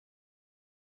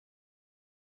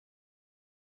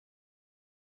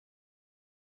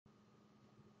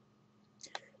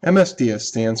MSDS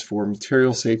stands for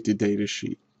Material Safety Data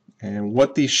Sheet. And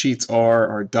what these sheets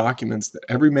are documents that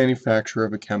every manufacturer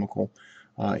of a chemical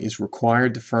is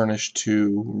required to furnish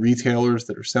to retailers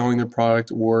that are selling their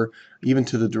product or even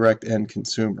to the direct end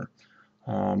consumer.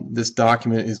 This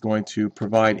document is going to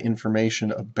provide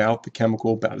information about the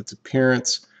chemical, about its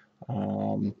appearance,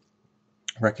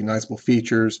 recognizable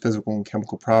features, physical and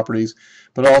chemical properties,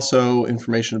 but also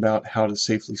information about how to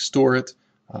safely store it,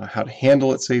 how to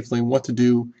handle it safely, and what to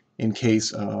do in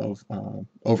case of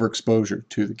overexposure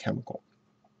to the chemical.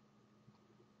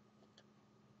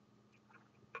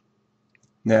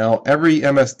 Now, every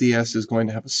MSDS is going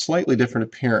to have a slightly different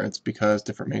appearance because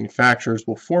different manufacturers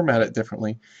will format it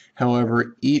differently.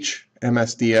 However, each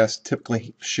MSDS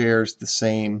typically shares the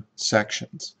same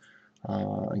sections.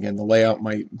 Again, the layout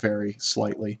might vary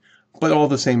slightly, but all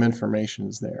the same information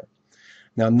is there.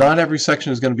 Now, not every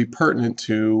section is going to be pertinent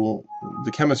to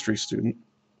the chemistry student,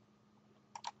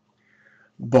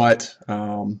 but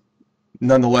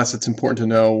nonetheless, it's important to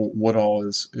know what all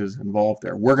is involved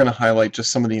there. We're going to highlight just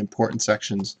some of the important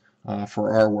sections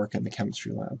for our work in the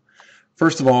chemistry lab.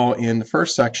 First of all, in the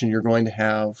first section, you're going to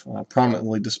have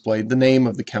prominently displayed the name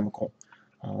of the chemical,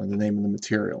 the name of the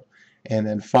material, and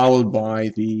then followed by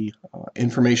the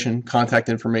contact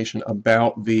information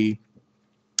about the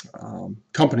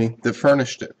company that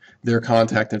furnished it, their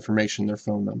contact information, their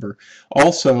phone number.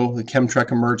 Also, the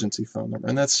Chemtrek emergency phone number,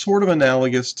 and that's sort of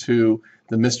analogous to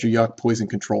the Mr. Yuck poison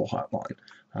control hotline.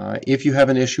 If you have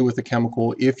an issue with a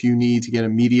chemical, if you need to get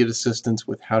immediate assistance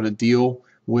with how to deal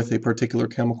with a particular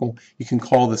chemical, you can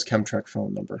call this Chemtrek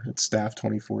phone number. It's staffed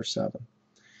 24/7.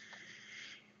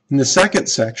 In the second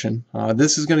section,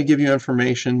 this is going to give you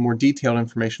information, more detailed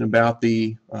information about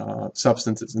the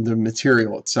substances and the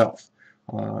material itself.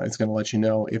 It's going to let you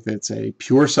know if it's a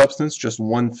pure substance, just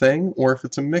one thing, or if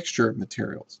it's a mixture of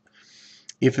materials.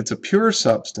 If it's a pure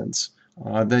substance,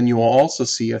 then you will also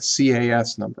see a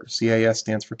CAS number. CAS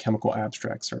stands for Chemical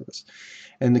Abstract Service.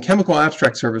 And the Chemical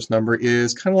Abstract Service number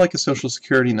is kind of like a Social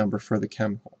Security number for the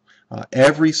chemical.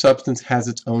 Every substance has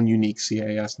its own unique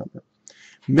CAS number.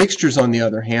 Mixtures, on the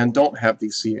other hand, don't have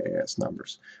these CAS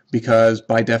numbers because,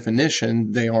 by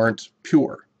definition, they aren't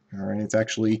pure. All right? It's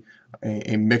actually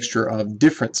a mixture of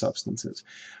different substances.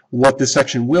 What this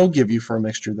section will give you for a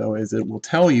mixture, though, is it will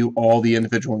tell you all the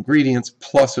individual ingredients,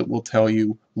 plus it will tell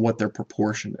you what their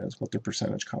proportion is, what their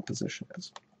percentage composition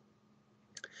is.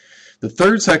 The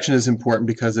third section is important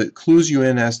because it clues you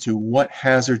in as to what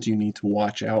hazards you need to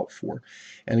watch out for.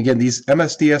 And again, these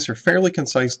MSDS are fairly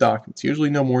concise documents,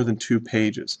 usually no more than 2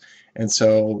 pages. And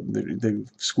so they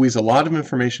squeeze a lot of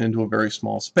information into a very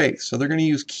small space. So they're going to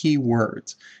use key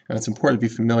words. And it's important to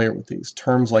be familiar with these.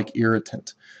 Terms like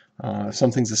irritant. If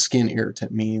something's a skin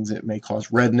irritant, means it may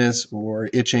cause redness or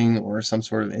itching or some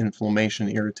sort of inflammation,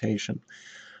 irritation.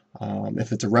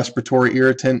 If it's a respiratory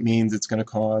irritant, means it's going to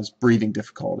cause breathing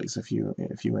difficulties if you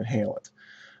inhale it.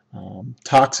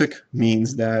 Toxic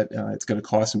means that it's going to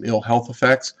cause some ill health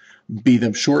effects, be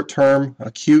them short-term,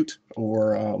 acute,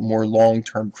 or more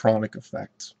long-term chronic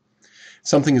effects.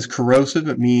 Something is corrosive,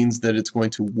 it means that it's going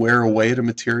to wear away at a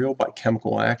material by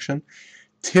chemical action.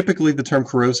 Typically, the term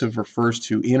corrosive refers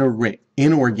to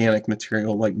inorganic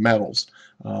material like metals.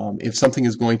 If something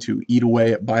is going to eat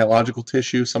away at biological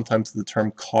tissue, sometimes the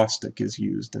term caustic is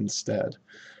used instead.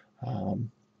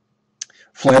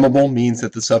 Flammable means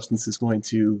that the substance is going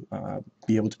to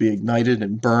be able to be ignited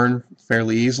and burn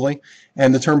fairly easily.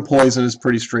 And the term poison is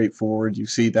pretty straightforward. You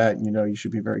see that, you know, you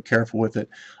should be very careful with it.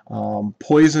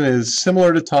 Poison is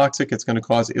similar to toxic. It's going to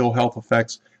cause ill health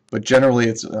effects, but generally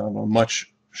it's a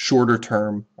much shorter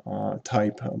term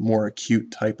type, more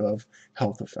acute type of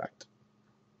health effect.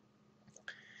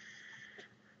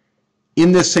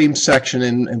 In this same section,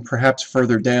 and perhaps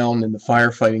further down in the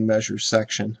firefighting measures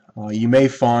section, you may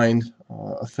find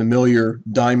a familiar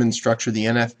diamond structure, the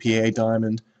NFPA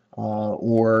diamond,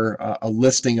 or a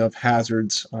listing of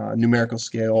hazards, numerical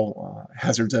scale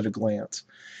hazards at a glance.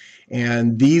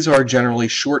 And these are generally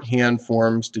shorthand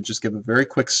forms to just give a very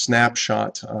quick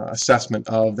snapshot assessment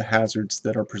of the hazards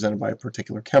that are presented by a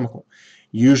particular chemical.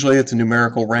 Usually it's a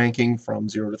numerical ranking from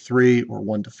 0 to 3 or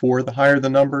 1 to 4. The higher the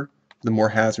number, the more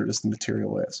hazardous the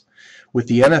material is. With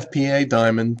the NFPA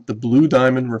diamond, the blue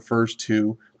diamond refers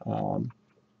to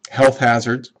health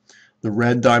hazards, the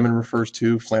red diamond refers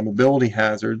to flammability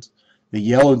hazards, the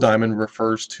yellow diamond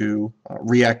refers to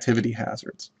reactivity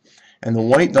hazards, and the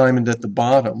white diamond at the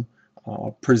bottom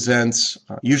presents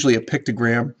usually a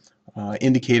pictogram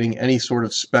indicating any sort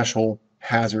of special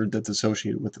hazard that's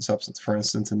associated with the substance. For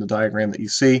instance, in the diagram that you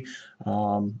see,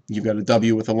 you've got a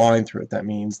W with a line through it. That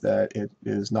means that it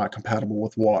is not compatible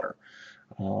with water.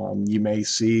 You may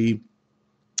see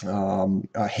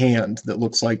a hand that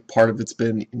looks like part of it's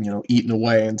been, eaten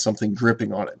away and something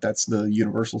dripping on it. That's the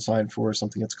universal sign for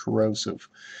something that's corrosive.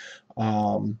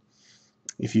 Um,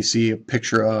 if you see a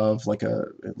picture of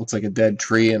it looks like a dead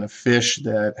tree and a fish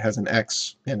that has an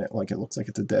X in it, like it looks like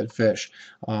it's a dead fish,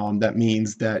 that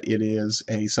means that it is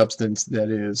a substance that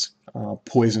is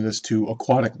poisonous to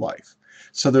aquatic life.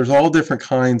 So there's all different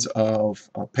kinds of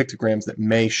pictograms that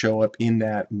may show up in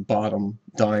that bottom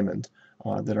diamond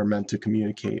that are meant to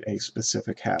communicate a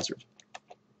specific hazard.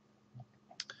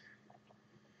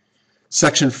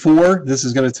 Section 4, this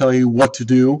is going to tell you what to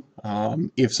do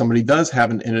if somebody does have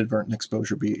an inadvertent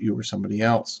exposure, be it you or somebody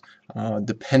else.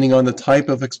 Depending on the type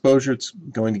of exposure, it's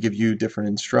going to give you different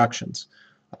instructions.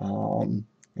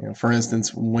 For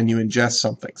instance, when you ingest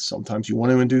something, sometimes you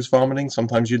want to induce vomiting,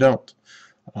 sometimes you don't.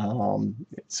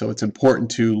 So it's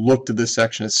important to look to this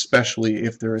section, especially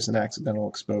if there is an accidental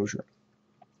exposure.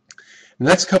 The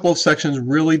next couple of sections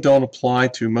really don't apply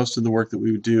to most of the work that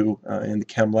we would do in the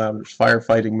chem lab. There's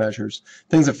firefighting measures,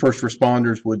 things that first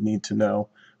responders would need to know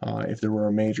if there were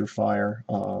a major fire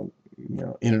in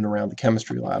and around the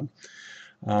chemistry lab.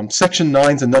 Section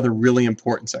 9 is another really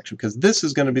important section because this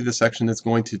is going to be the section that's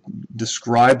going to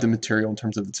describe the material in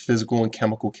terms of its physical and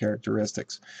chemical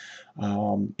characteristics.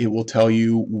 It will tell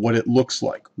you what it looks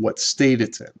like, what state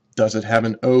it's in, does it have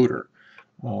an odor,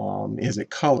 is it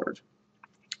colored.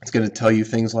 It's going to tell you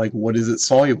things like what is it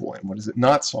soluble in, what is it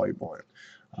not soluble in.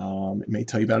 It may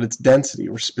tell you about its density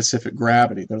or specific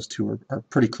gravity. Those two are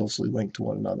pretty closely linked to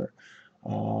one another.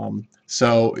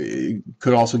 So it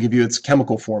could also give you its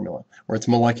chemical formula or its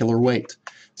molecular weight.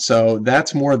 So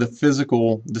that's more of the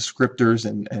physical descriptors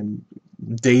and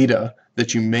data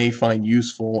that you may find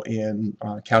useful in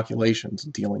calculations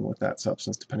dealing with that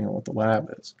substance, depending on what the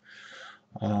lab is.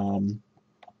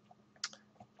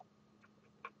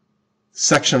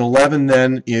 Section 11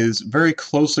 then is very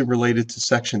closely related to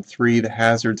Section 3, the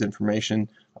hazards information.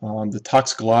 The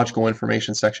toxicological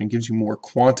information section gives you more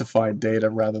quantified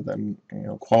data rather than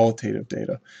qualitative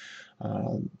data.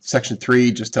 Section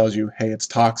 3 just tells you, hey, it's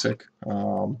toxic.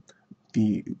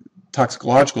 The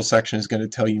toxicological section is going to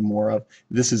tell you more of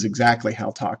this is exactly how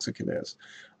toxic it is.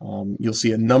 You'll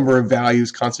see a number of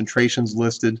values, concentrations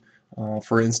listed,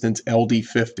 for instance,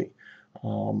 LD50.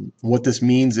 What this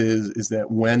means is that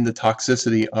when the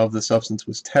toxicity of the substance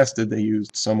was tested, they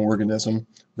used some organism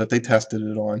that they tested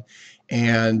it on,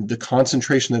 and the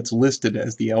concentration that's listed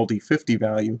as the LD50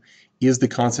 value is the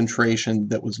concentration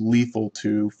that was lethal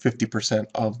to 50%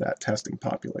 of that testing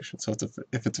population. So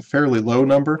if it's a fairly low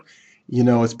number,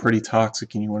 it's pretty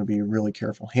toxic and you want to be really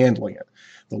careful handling it.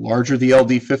 The larger the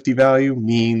LD50 value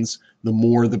means the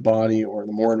more the body or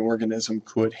the more an organism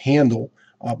could handle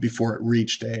before it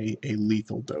reached a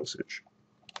lethal dosage.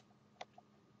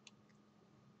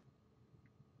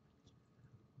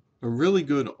 A really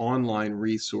good online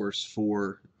resource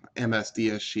for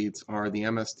MSDS sheets are the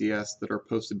MSDS that are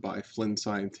posted by FLINN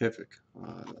Scientific,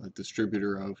 a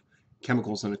distributor of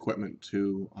chemicals and equipment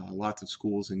to lots of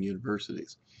schools and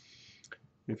universities.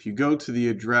 If you go to the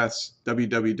address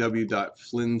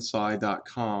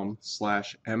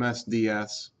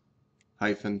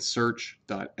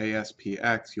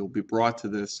www.flinnsci.com/MSDS-search.aspx, you'll be brought to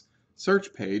this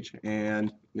search page,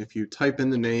 and if you type in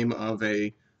the name of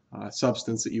a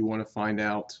substance that you want to find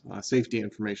out safety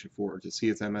information for to see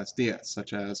its MSDS,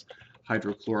 such as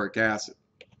hydrochloric acid,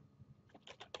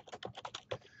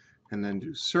 and then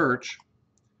do search,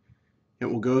 it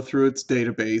will go through its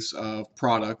database of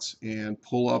products and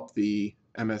pull up the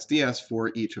MSDS for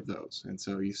each of those. And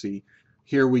so you see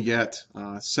here we get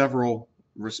several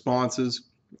responses,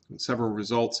 several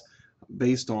results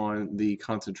based on the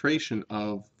concentration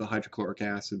of the hydrochloric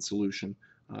acid solution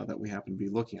that we happen to be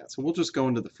looking at. So we'll just go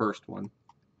into the first one.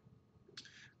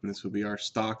 And this will be our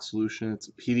stock solution. It's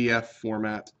a PDF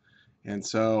format. And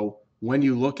so when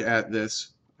you look at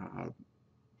this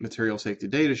material safety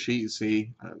data sheet, you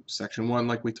see section 1,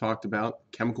 like we talked about,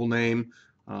 chemical name,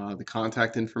 the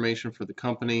contact information for the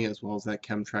company, as well as that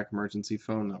ChemTrack emergency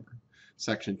phone number.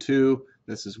 Section 2,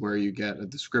 this is where you get a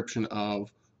description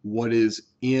of what is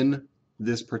in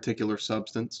this particular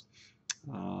substance.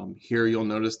 Here you'll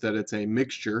notice that it's a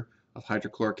mixture of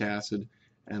hydrochloric acid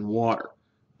and water.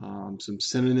 Some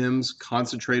synonyms: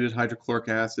 concentrated hydrochloric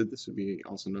acid, this would be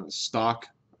also known as stock,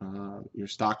 your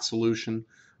stock solution.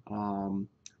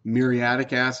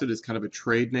 Muriatic acid is kind of a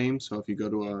trade name, so if you go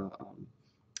to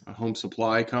a home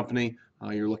supply company,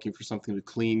 you're looking for something to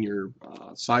clean your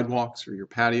sidewalks or your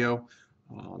patio,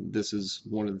 this is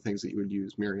one of the things that you would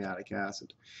use, muriatic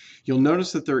acid. You'll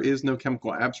notice that there is no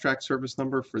chemical abstract service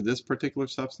number for this particular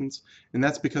substance, and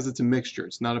that's because it's a mixture.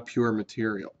 It's not a pure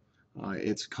material.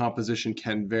 its composition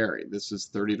can vary. This is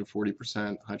 30 to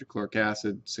 40% hydrochloric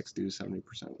acid, 60 to 70%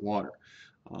 water.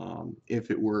 If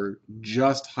it were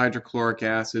just hydrochloric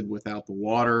acid without the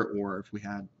water, or if we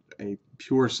had a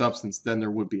pure substance, then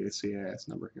there would be a CAS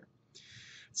number here.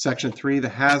 Section 3, the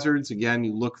hazards. Again,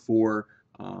 you look for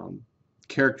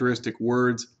characteristic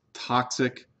words: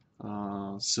 toxic,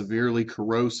 severely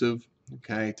corrosive,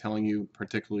 okay, telling you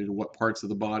particularly to what parts of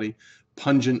the body.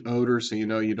 Pungent odor, so you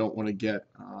know you don't want to get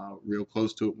real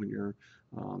close to it when you're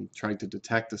trying to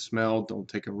detect the smell. Don't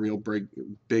take a real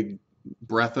big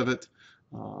breath of it.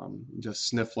 Just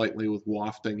sniff lightly with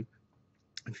wafting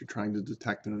if you're trying to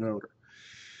detect an odor.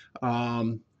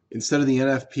 Instead of the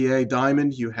NFPA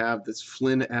diamond, you have this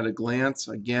FLINN at a glance.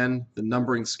 Again, the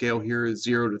numbering scale here is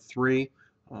 0 to 3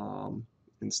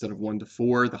 instead of 1 to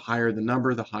 4. The higher the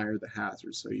number, the higher the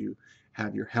hazard. So you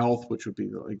have your health, which would be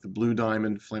like the blue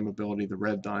diamond, flammability, the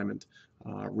red diamond,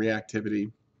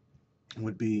 reactivity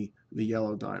would be the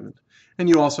yellow diamond. And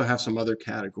you also have some other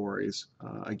categories.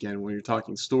 Again, when you're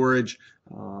talking storage,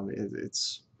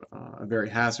 it's a very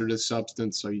hazardous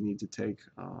substance, so you need to take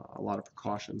a lot of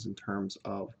precautions in terms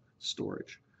of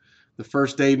storage. The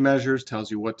first aid measures tells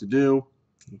you what to do.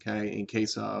 Okay, in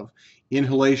case of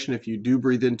inhalation, if you do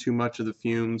breathe in too much of the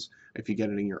fumes, if you get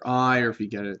it in your eye, or if you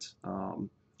get it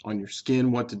on your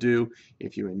skin, what to do.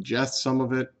 If you ingest some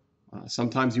of it,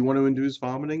 sometimes you want to induce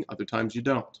vomiting, other times you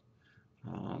don't.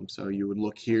 So you would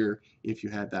look here if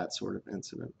you had that sort of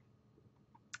incident.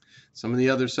 Some of the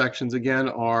other sections, again,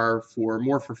 are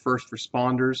more for first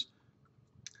responders.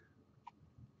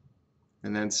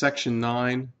 And then section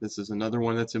 9, this is another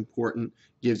one that's important,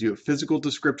 gives you a physical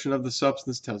description of the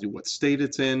substance, tells you what state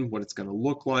it's in, what it's going to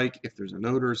look like, if there's an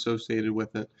odor associated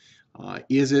with it.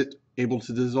 Is it able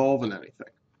to dissolve in anything?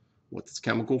 What's its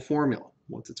chemical formula?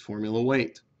 What's its formula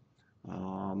weight?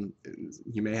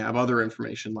 You may have other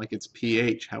information like its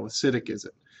pH, how acidic is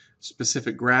it?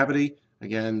 Specific gravity,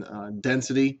 again,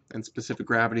 density and specific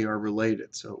gravity are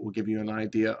related, so it will give you an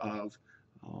idea of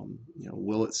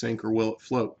will it sink or will it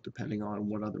float, depending on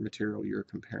what other material you're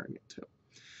comparing it to.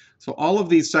 So all of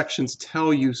these sections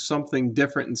tell you something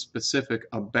different and specific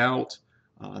about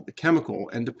the chemical,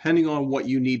 and depending on what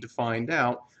you need to find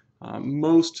out,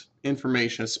 most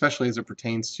information, especially as it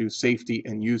pertains to safety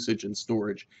and usage and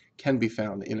storage, can be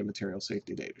found in a material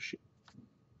safety data sheet.